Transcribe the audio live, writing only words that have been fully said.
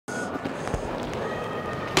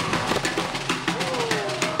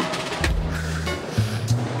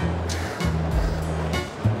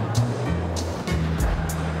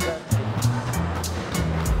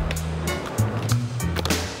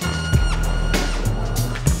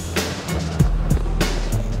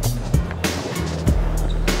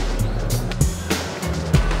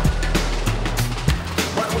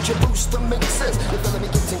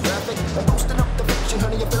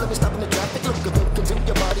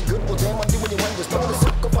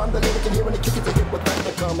find the lyric and hearing the kick it to hit with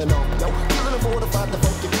thunder coming on. Yo, feeling the mortified, the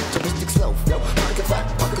funky futuristic slow. Yo, pocket fat,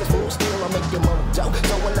 pocket full, still I make your mojo.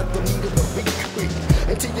 So I let the meat of the beat creep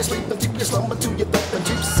until you sleep, until you slumber, till you bump and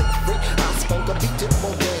juicy free. I spunk a beat, it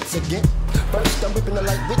won't dance again. First I'm ripping the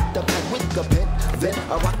light with the pad, with the pen. Then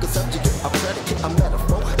I rock a subject, a predicate, a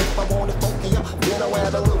metaphor. If I want it funkier, then I'll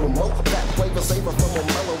add a little more. That flavor saver from a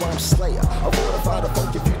mellow rhyme slayer. A mortified, a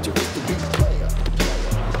funky futuristic beat player.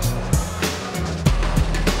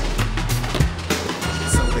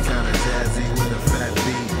 Something kinda jazzy with a fat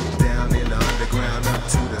beat. Down in the underground, up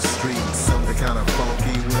to the streets. Something kinda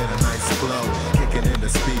funky with a nice flow. Kicking in the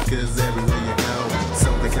speakers everywhere you go.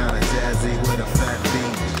 Something kinda jazzy with a fat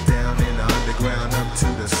beat. Down in the underground, up to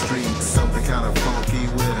the streets. Something kinda funky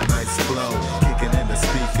with a nice flow. Kicking in the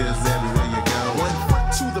speakers everywhere you go. One foot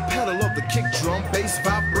to the pedal of the kick drum. Bass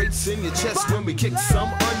vibrates in your chest when we kick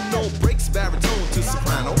some unknown breaks. Baritone